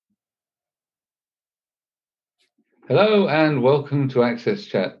Hello and welcome to Access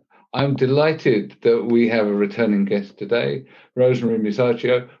Chat. I'm delighted that we have a returning guest today, Rosemary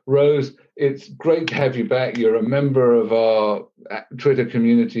Musacchio. Rose, it's great to have you back. You're a member of our Twitter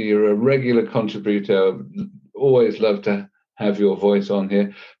community. You're a regular contributor. Always love to have your voice on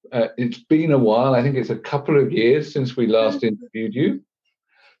here. It's been a while. I think it's a couple of years since we last interviewed you.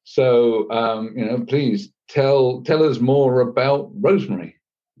 So, please tell us more about Rosemary.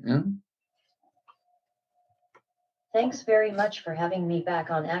 Yeah? Thanks very much for having me back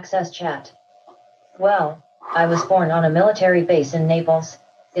on Access Chat. Well, I was born on a military base in Naples,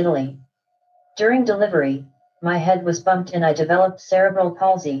 Italy. During delivery, my head was bumped and I developed cerebral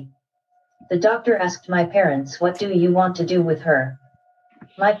palsy. The doctor asked my parents, "What do you want to do with her?"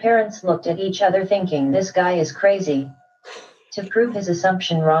 My parents looked at each other thinking, "This guy is crazy." To prove his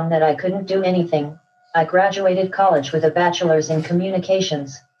assumption wrong that I couldn't do anything, I graduated college with a bachelor's in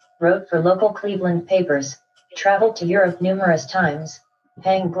communications, wrote for local Cleveland papers, traveled to Europe numerous times,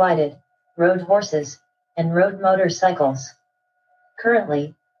 hang glided, rode horses, and rode motorcycles.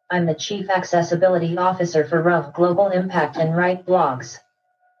 Currently, I'm the Chief Accessibility Officer for RUV Global Impact and write blogs.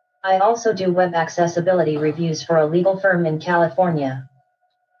 I also do web accessibility reviews for a legal firm in California.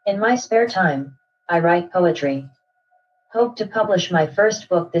 In my spare time, I write poetry. Hope to publish my first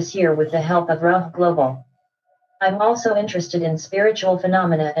book this year with the help of RUV Global. I'm also interested in spiritual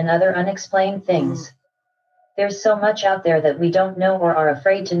phenomena and other unexplained things. There's so much out there that we don't know or are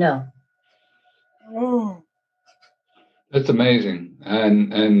afraid to know. That's amazing,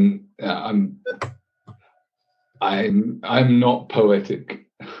 and I'm not poetic,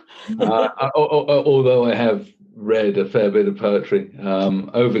 although I have read a fair bit of poetry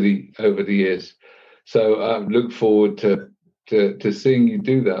over the years. So I look forward to seeing you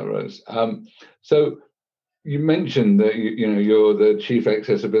do that, Rose. So you mentioned that you're the Chief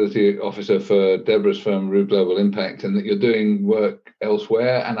Accessibility Officer for Deborah's firm, RUV Global Impact, and that you're doing work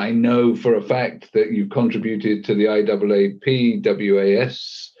elsewhere. And I know for a fact that you've contributed to the IAAP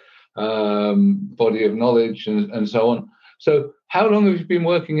WAS body of knowledge and so on. So how long have you been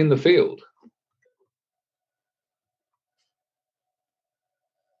working in the field?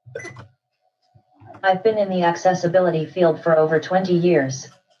 I've been in the accessibility field for over 20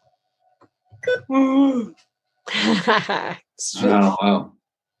 years. Wow.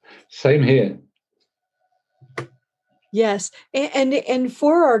 Same here. Yes. And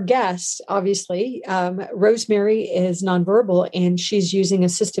for our guests, obviously, Rosemary is nonverbal and she's using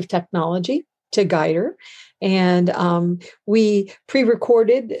assistive technology to guide her. And we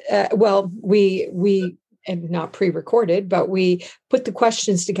pre-recorded, and not pre-recorded, but we put the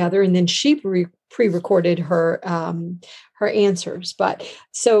questions together and then she pre-recorded her answers. But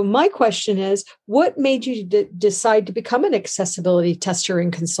so my question is, what made you decide to become an accessibility tester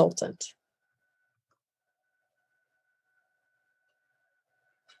and consultant?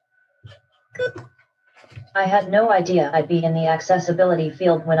 I had no idea I'd be in the accessibility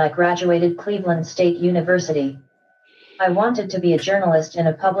field when I graduated Cleveland State University. I wanted to be a journalist and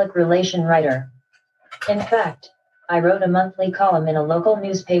a public relation writer. In fact, I wrote a monthly column in a local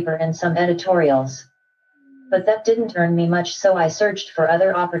newspaper and some editorials. But that didn't earn me much, so I searched for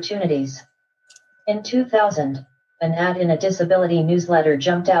other opportunities. In 2000, an ad in a disability newsletter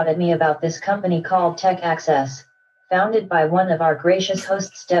jumped out at me about this company called Tech Access, founded by one of our gracious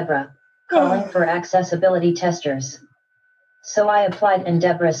hosts, Deborah, calling for accessibility testers. So I applied and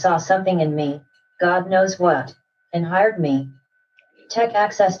Deborah saw something in me, God knows what, and hired me. Tech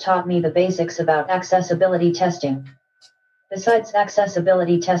Access taught me the basics about accessibility testing. Besides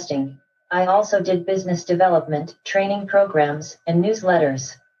accessibility testing, I also did business development, training programs, and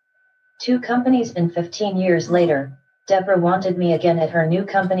newsletters. 2 companies and 15 years later, Deborah wanted me again at her new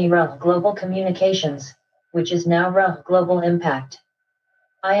company RUV Global Communications, which is now RUV Global Impact.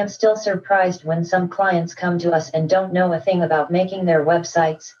 I am still surprised when some clients come to us and don't know a thing about making their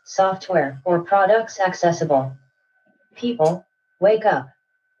websites, software, or products accessible. People, wake up.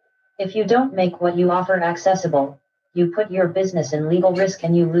 If you don't make what you offer accessible, you put your business in legal risk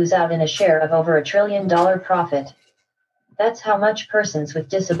and you lose out in a share of over $1 trillion profit. That's how much persons with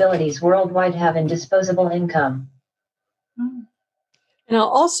disabilities worldwide have in disposable income. And I'll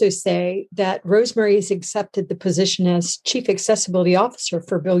also say that Rosemary has accepted the position as Chief Accessibility Officer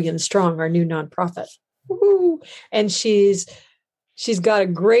for Billion Strong, our new nonprofit. Woo-hoo. And she's got a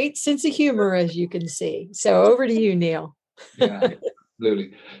great sense of humor, as you can see. So over to you, Neil. Yeah,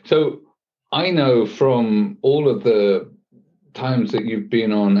 absolutely. So I know from all of the times that you've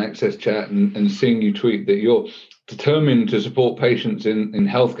been on Access Chat and seeing you tweet that you're determined to support patients in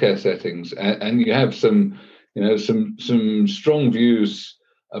healthcare settings, and you have some strong views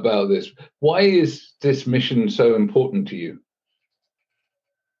about this. Why is this mission so important to you?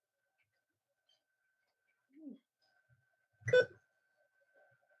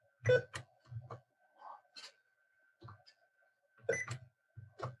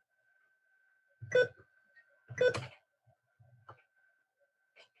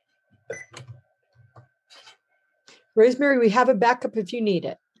 Rosemary, we have a backup if you need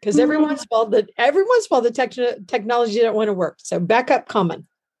it, because every once in a while the technology didn't want to work. So backup coming.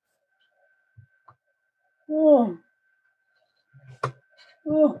 Oh.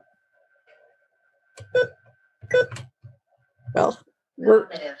 Oh. Well,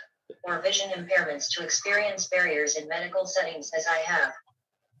 Cognitive or vision impairments to experience barriers in medical settings as I have.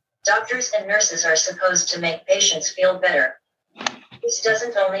 Doctors and nurses are supposed to make patients feel better. This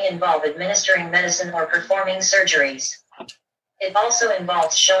doesn't only involve administering medicine or performing surgeries. It also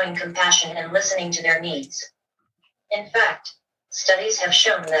involves showing compassion and listening to their needs. In fact, studies have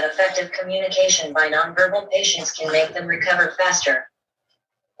shown that effective communication by nonverbal patients can make them recover faster.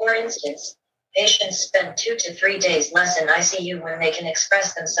 For instance, patients spend 2 to 3 days less in ICU when they can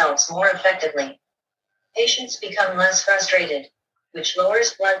express themselves more effectively. Patients become less frustrated, which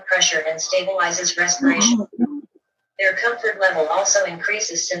lowers blood pressure and stabilizes respiration. Their comfort level also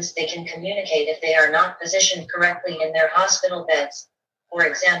increases since they can communicate if they are not positioned correctly in their hospital beds, for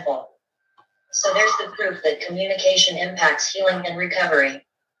example. So there's the proof that communication impacts healing and recovery.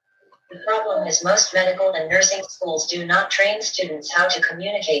 The problem is most medical and nursing schools do not train students how to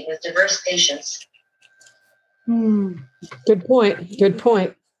communicate with diverse patients. Good point. Good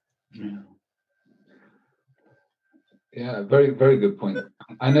point. Yeah, very, very good point.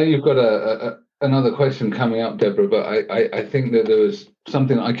 I know you've got another question coming up, Deborah, but I think that there was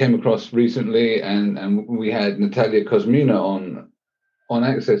something I came across recently, and we had Natalia Kosmina on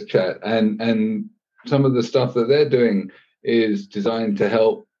Access Chat, and some of the stuff that they're doing is designed to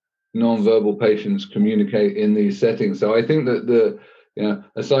help nonverbal patients communicate in these settings. So I think that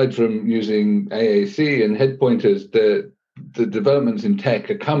aside from using AAC and head pointers, the developments in tech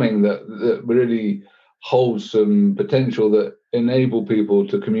are coming that really hold some potential that enable people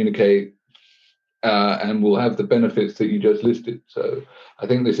to communicate and will have the benefits that you just listed. So I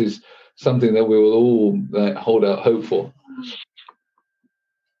think this is something that we will all hold out hope for.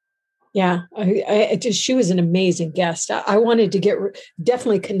 Yeah, she was an amazing guest. I wanted to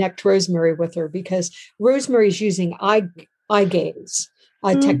definitely connect Rosemary with her, because Rosemary's using eye gaze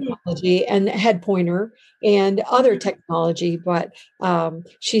technology and head pointer and other technology, but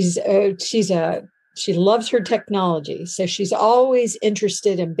she loves her technology, so she's always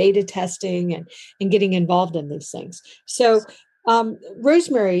interested in beta testing and getting involved in these things. So.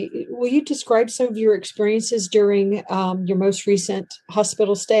 Rosemary, will you describe some of your experiences during your most recent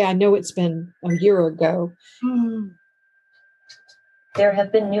hospital stay? I know it's been a year ago. There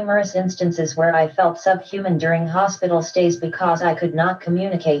have been numerous instances where I felt subhuman during hospital stays because I could not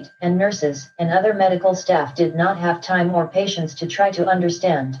communicate, and nurses and other medical staff did not have time or patience to try to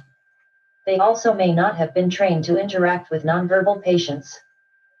understand. They also may not have been trained to interact with nonverbal patients.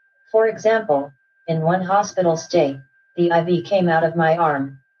 For example, in one hospital stay, the IV came out of my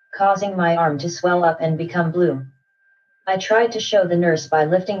arm, causing my arm to swell up and become blue. I tried to show the nurse by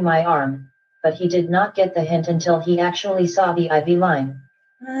lifting my arm, but he did not get the hint until he actually saw the IV line.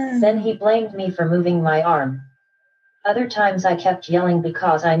 Then he blamed me for moving my arm. Other times I kept yelling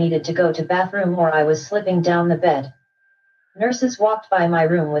because I needed to go to bathroom or I was slipping down the bed. Nurses walked by my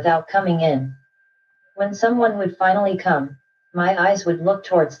room without coming in. When someone would finally come, my eyes would look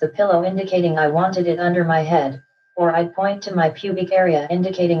towards the pillow indicating I wanted it under my head, or I'd point to my pubic area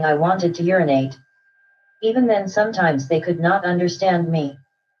indicating I wanted to urinate. Even then sometimes they could not understand me.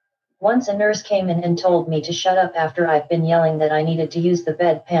 Once a nurse came in and told me to shut up after I'd been yelling that I needed to use the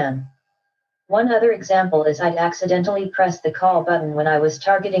bedpan. One other example is I'd accidentally pressed the call button when I was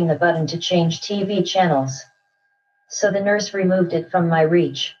targeting the button to change TV channels. So the nurse removed it from my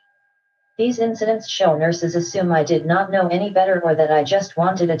reach. These incidents show nurses assume I did not know any better or that I just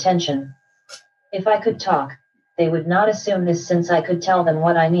wanted attention. If I could talk, they would not assume this since I could tell them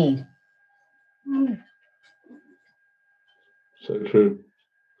what I need. So true.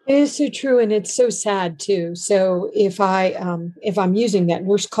 It is so true, and it's so sad too. So if I'm using that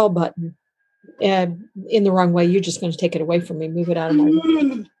nurse call button in the wrong way, you're just going to take it away from me, move it out of my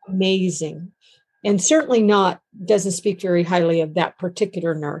way. Amazing, and certainly doesn't speak very highly of that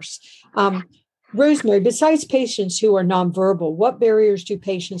particular nurse. Rosemary, besides patients who are nonverbal, what barriers do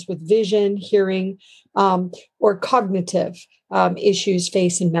patients with vision, hearing, or cognitive issues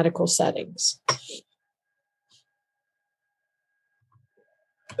face in medical settings?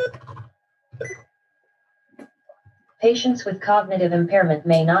 Patients with cognitive impairment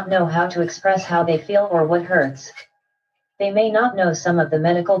may not know how to express how they feel or what hurts. They may not know some of the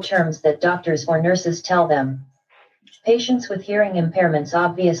medical terms that doctors or nurses tell them. Patients with hearing impairments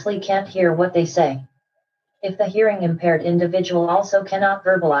obviously can't hear what they say. If the hearing impaired individual also cannot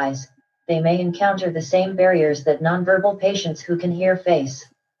verbalize, they may encounter the same barriers that nonverbal patients who can hear face.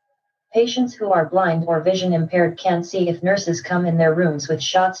 Patients who are blind or vision impaired can't see if nurses come in their rooms with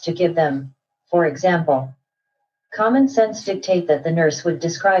shots to give them, for example. Common sense dictates that the nurse would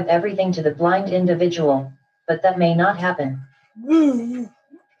describe everything to the blind individual, but that may not happen.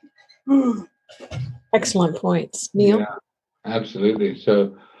 Excellent points. Neil? Yeah, absolutely.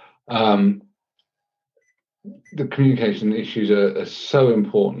 So the communication issues are so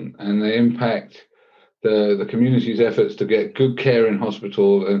important, and they impact the community's efforts to get good care in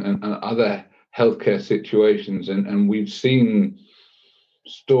hospital and other healthcare situations. And we've seen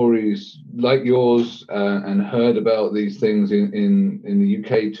stories like yours and heard about these things in the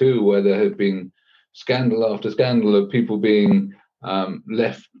UK too, where there have been scandal after scandal of people being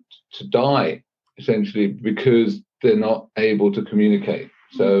left to die essentially because they're not able to communicate.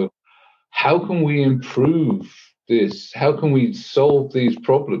 So how can we improve this? How can we solve these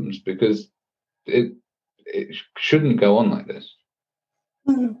problems? Because it shouldn't go on like this.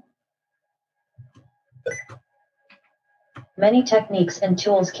 Many techniques and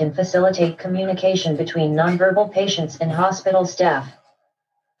tools can facilitate communication between nonverbal patients and hospital staff.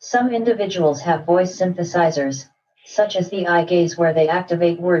 Some individuals have voice synthesizers, such as the eye gaze, where they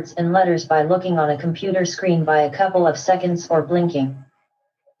activate words and letters by looking on a computer screen by a couple of seconds or blinking.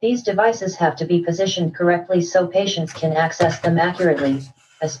 These devices have to be positioned correctly so patients can access them accurately,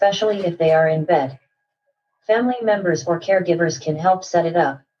 especially if they are in bed. Family members or caregivers can help set it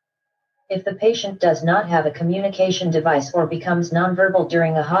up. If the patient does not have a communication device or becomes nonverbal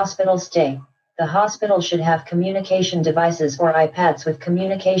during a hospital stay, the hospital should have communication devices or iPads with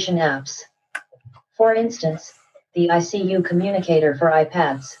communication apps. For instance, the ICU Communicator for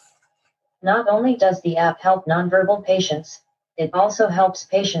iPads. Not only does the app help nonverbal patients, it also helps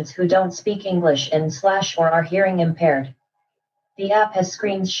patients who don't speak English and/or are hearing impaired. The app has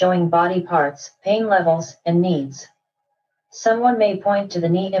screens showing body parts, pain levels, and needs. Someone may point to the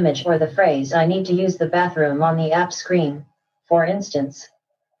knee image or the phrase "I need to use the bathroom" on the app screen, for instance.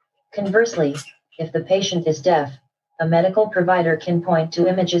 Conversely, if the patient is deaf, a medical provider can point to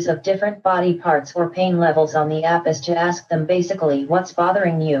images of different body parts or pain levels on the app as to ask them basically what's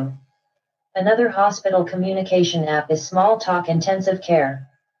bothering you. Another hospital communication app is Small Talk Intensive Care.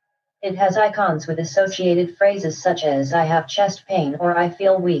 It has icons with associated phrases such as "I have chest pain" or "I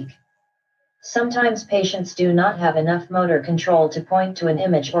feel weak." Sometimes patients do not have enough motor control to point to an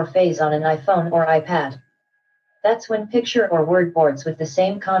image or phrase on an iPhone or iPad. That's when picture or word boards with the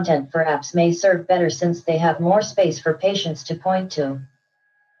same content for apps may serve better, since they have more space for patients to point to.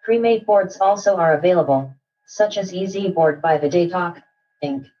 Pre-made boards also are available, such as EasyBoard by Videotalk,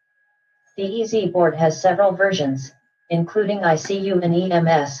 Inc. The EasyBoard has several versions, including ICU and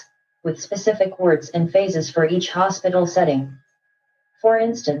EMS, with specific words and phases for each hospital setting. For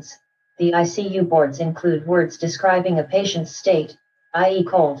instance, the ICU boards include words describing a patient's state, i.e.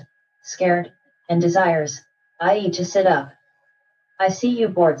 cold, scared, and desires, i.e. to sit up.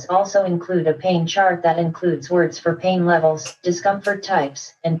 ICU boards also include a pain chart that includes words for pain levels, discomfort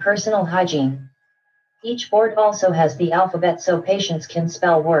types, and personal hygiene. Each board also has the alphabet so patients can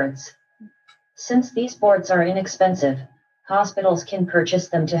spell words. Since these boards are inexpensive, hospitals can purchase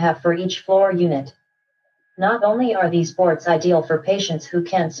them to have for each floor unit. Not only are these boards ideal for patients who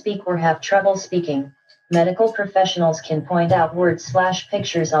can't speak or have trouble speaking, medical professionals can point out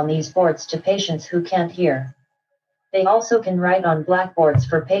words/pictures on these boards to patients who can't hear. They also can write on blackboards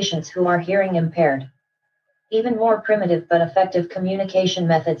for patients who are hearing impaired. Even more primitive but effective communication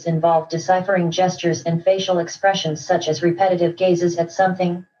methods involve deciphering gestures and facial expressions such as repetitive gazes at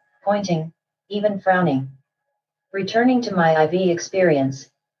something, pointing, even frowning. Returning to my IV experience,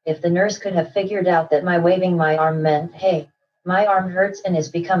 if the nurse could have figured out that my waving my arm meant, "Hey, my arm hurts and is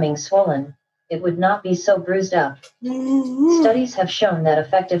becoming swollen," it would not be so bruised up. Studies have shown that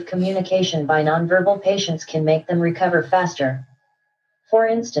effective communication by nonverbal patients can make them recover faster. For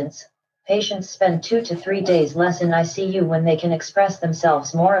instance, patients spend 2 to 3 days less in ICU when they can express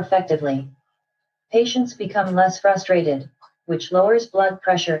themselves more effectively. Patients become less frustrated, which lowers blood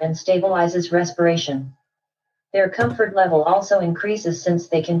pressure and stabilizes respiration. Their comfort level also increases since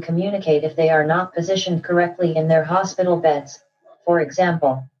they can communicate if they are not positioned correctly in their hospital beds, for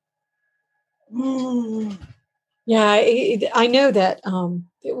example. Yeah, I know that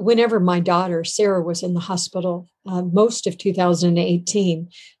whenever my daughter Sarah was in the hospital, most of 2018,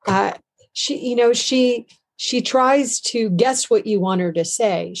 she she tries to guess what you want her to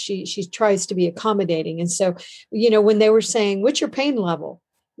say. She tries to be accommodating. And so, when they were saying, what's your pain level?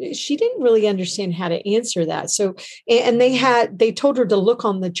 She didn't really understand how to answer that. So, and they told her to look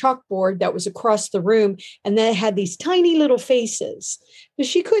on the chalkboard that was across the room, and they had these tiny little faces, but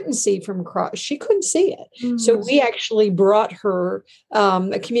she couldn't see from across. She couldn't see it. Mm-hmm. So we actually brought her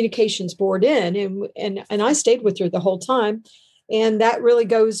a communications board in, and I stayed with her the whole time. And that really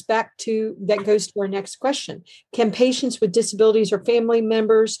goes to our next question. Can patients with disabilities or family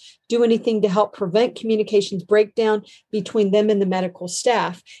members do anything to help prevent communications breakdown between them and the medical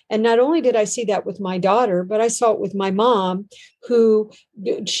staff? And not only did I see that with my daughter, but I saw it with my mom, who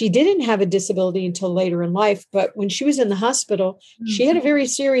she didn't have a disability until later in life. But when she was in the hospital, she had a very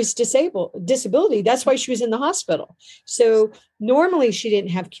serious disability. That's why she was in the hospital. So normally she didn't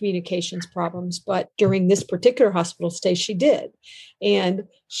have communications problems, but during this particular hospital stay, she did. And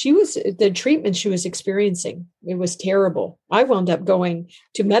the treatment she was experiencing, it was terrible. I wound up going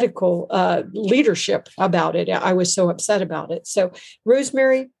to medical leadership about it. I was so upset about it. So,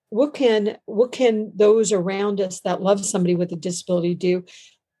 Rosemary, what can those around us that love somebody with a disability do,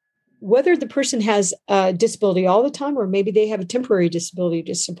 whether the person has a disability all the time, or maybe they have a temporary disability,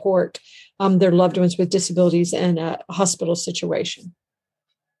 to support their loved ones with disabilities in a hospital situation?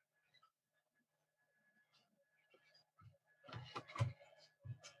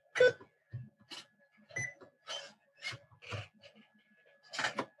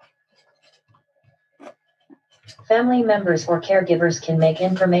 Family members or caregivers can make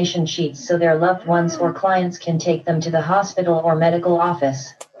information sheets so their loved ones or clients can take them to the hospital or medical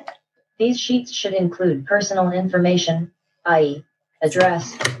office. These sheets should include personal information, i.e.,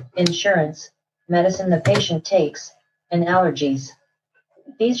 address, insurance, medicine the patient takes, and allergies.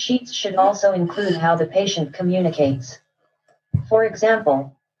 These sheets should also include how the patient communicates. For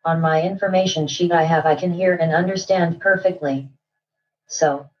example, on my information sheet I can hear and understand perfectly.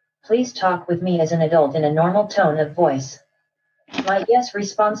 So, please talk with me as an adult in a normal tone of voice. My yes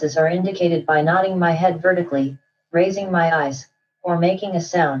responses are indicated by nodding my head vertically, raising my eyes, or making a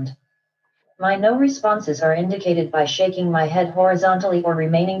sound. My no responses are indicated by shaking my head horizontally or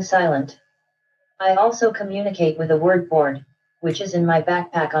remaining silent. I also communicate with a word board, which is in my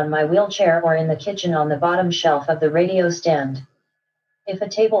backpack on my wheelchair or in the kitchen on the bottom shelf of the radio stand. If a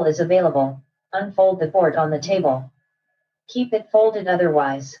table is available, unfold the board on the table. Keep it folded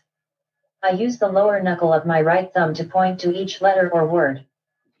otherwise. I use the lower knuckle of my right thumb to point to each letter or word.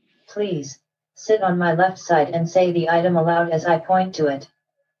 Please, sit on my left side and say the item aloud as I point to it.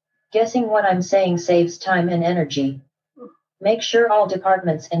 Guessing what I'm saying saves time and energy. Make sure all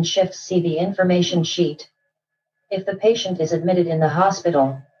departments and shifts see the information sheet. If the patient is admitted in the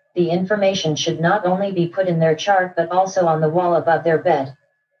hospital, the information should not only be put in their chart but also on the wall above their bed.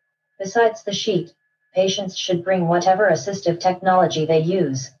 Besides the sheet, patients should bring whatever assistive technology they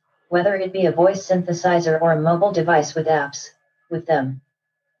use, whether it be a voice synthesizer or a mobile device with apps, with them.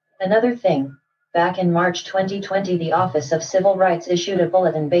 Another thing, back in March 2020 the Office of Civil Rights issued a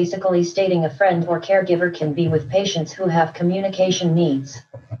bulletin basically stating a friend or caregiver can be with patients who have communication needs.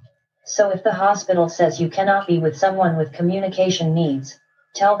 So if the hospital says you cannot be with someone with communication needs,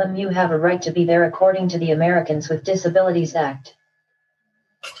 tell them you have a right to be there according to the Americans with Disabilities Act.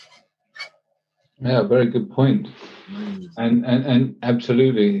 Yeah, very good point. And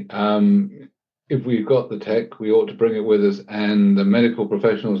absolutely, if we've got the tech, we ought to bring it with us, and the medical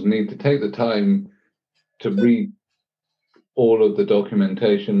professionals need to take the time to read all of the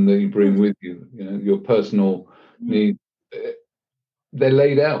documentation that you bring with you. Your personal needs, they're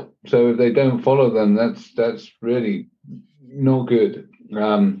laid out. So if they don't follow them, that's really no good.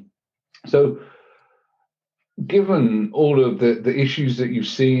 So given all of the issues that you've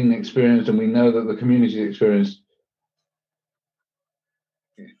seen, experienced, and we know that the community experienced,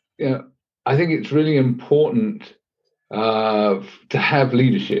 I think it's really important to have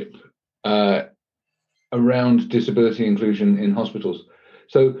leadership around disability inclusion in hospitals.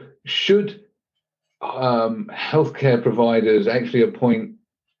 So should healthcare providers actually appoint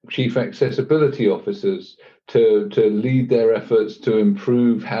chief accessibility officers to lead their efforts to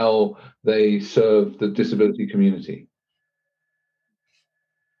improve how they serve the disability community?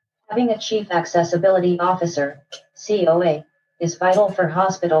 Having a chief accessibility officer, COA, is vital for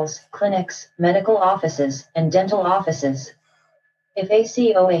hospitals, clinics, medical offices, and dental offices. If a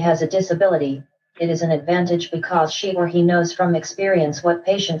COA has a disability, it is an advantage because she or he knows from experience what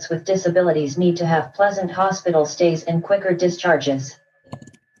patients with disabilities need to have pleasant hospital stays and quicker discharges.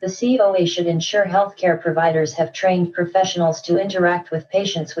 The COA should ensure healthcare providers have trained professionals to interact with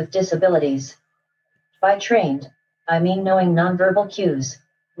patients with disabilities. By trained, I mean knowing nonverbal cues,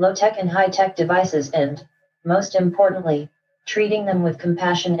 low-tech and high-tech devices and, most importantly, treating them with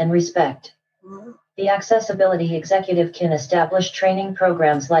compassion and respect. The Accessibility Executive can establish training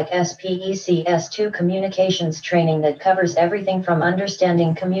programs like SPEC S2 Communications Training that covers everything from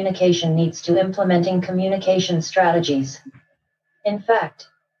understanding communication needs to implementing communication strategies. In fact,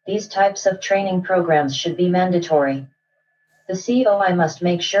 these types of training programs should be mandatory. The COI must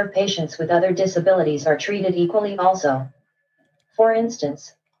make sure patients with other disabilities are treated equally also. For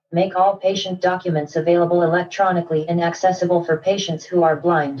instance, make all patient documents available electronically and accessible for patients who are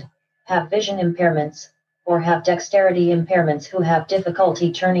blind, have vision impairments, or have dexterity impairments who have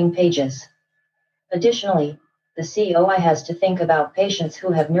difficulty turning pages. Additionally, the COI has to think about patients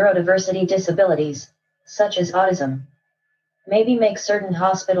who have neurodiversity disabilities, such as autism. Maybe make certain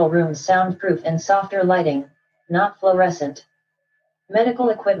hospital rooms soundproof and softer lighting, not fluorescent. Medical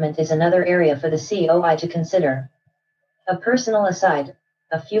equipment is another area for the COI to consider. A personal aside,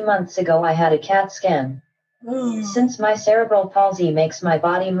 a few months ago I had a CAT scan. Since my cerebral palsy makes my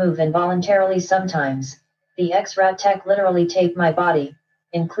body move involuntarily sometimes, the X-ray tech literally taped my body,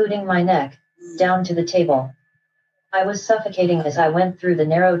 including my neck, down to the table. I was suffocating as I went through the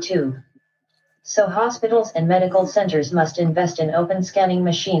narrow tube. So hospitals and medical centers must invest in open scanning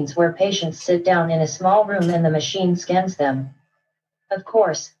machines where patients sit down in a small room and the machine scans them. Of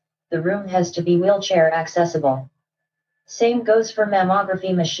course, the room has to be wheelchair accessible. Same goes for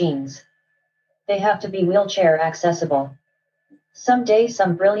mammography machines. They have to be wheelchair accessible. Someday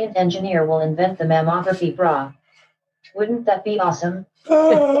some brilliant engineer will invent the mammography bra. Wouldn't that be awesome?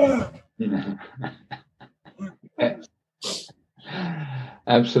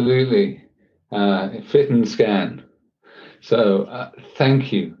 Absolutely. Fit and scan. So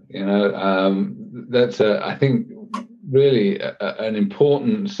thank you. That's I think really an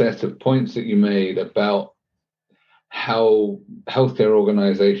important set of points that you made about how healthcare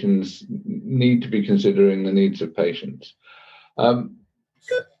organizations need to be considering the needs of patients. Do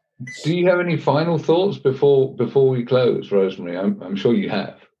you have any final thoughts before we close, Rosemary? I'm sure you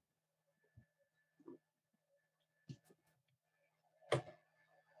have.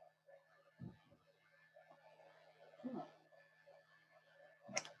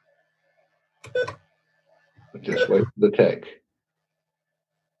 Just wait for the tech.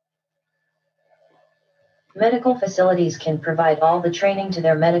 Medical facilities can provide all the training to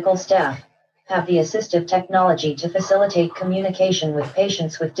their medical staff, have the assistive technology to facilitate communication with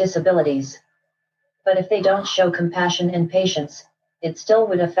patients with disabilities. But if they don't show compassion and patience, it still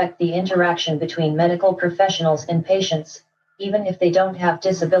would affect the interaction between medical professionals and patients, even if they don't have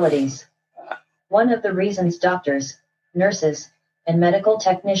disabilities. One of the reasons doctors, nurses, and medical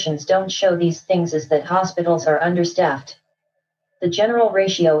technicians don't show these things is that hospitals are understaffed. The general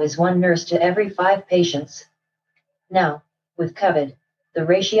ratio is 1 nurse to every 5 patients. Now, with COVID, the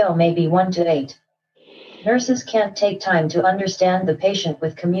ratio may be 1 to 8. Nurses can't take time to understand the patient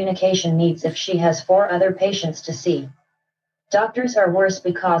with communication needs if she has 4 other patients to see. Doctors are worse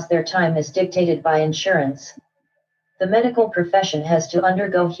because their time is dictated by insurance. The medical profession has to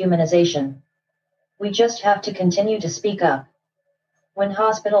undergo humanization. We just have to continue to speak up. When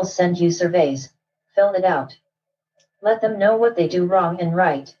hospitals send you surveys, fill it out. Let them know what they do wrong and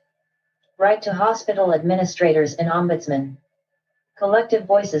right. Write to hospital administrators and ombudsmen. Collective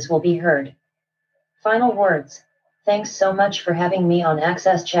voices will be heard. Final words. Thanks so much for having me on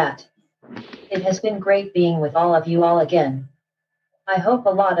Access Chat. It has been great being with all of you all again. I hope a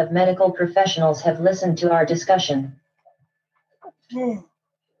lot of medical professionals have listened to our discussion.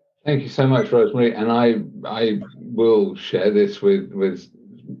 Thank you so much, Rosemary. And I will share this with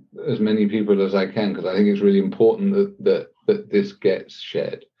as many people as I can, because I think it's really important that this gets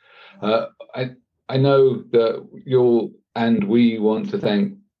shared. I know that we want to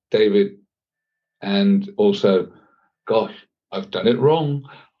thank David, and also, gosh, I've done it wrong.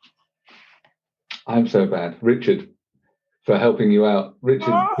 I'm so bad. Richard, for helping you out.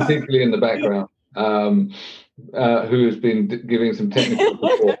 Richard, particularly in the background, who has been giving some technical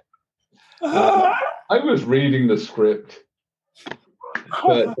support. I was reading the script,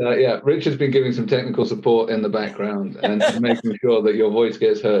 but Richard's been giving some technical support in the background and making sure that your voice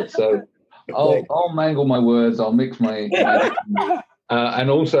gets heard. So I'll mangle my words, I'll mix my and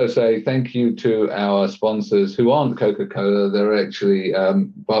also say thank you to our sponsors who aren't Coca-Cola. They're actually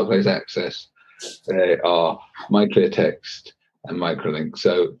Barclays Access. They are MyClearText and Microlink.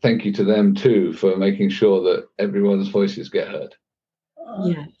 So thank you to them too for making sure that everyone's voices get heard.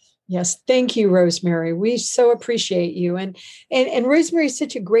 Yes. Thank you, Rosemary. We so appreciate you. And Rosemary is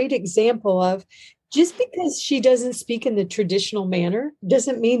such a great example of just because she doesn't speak in the traditional manner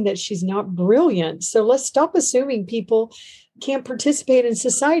doesn't mean that she's not brilliant. So let's stop assuming people can't participate in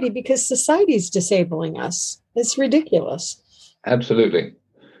society because society is disabling us. It's ridiculous. Absolutely.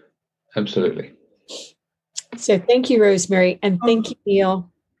 Absolutely. So thank you, Rosemary. And thank you,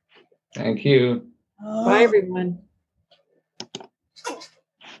 Neil. Thank you. Bye, everyone.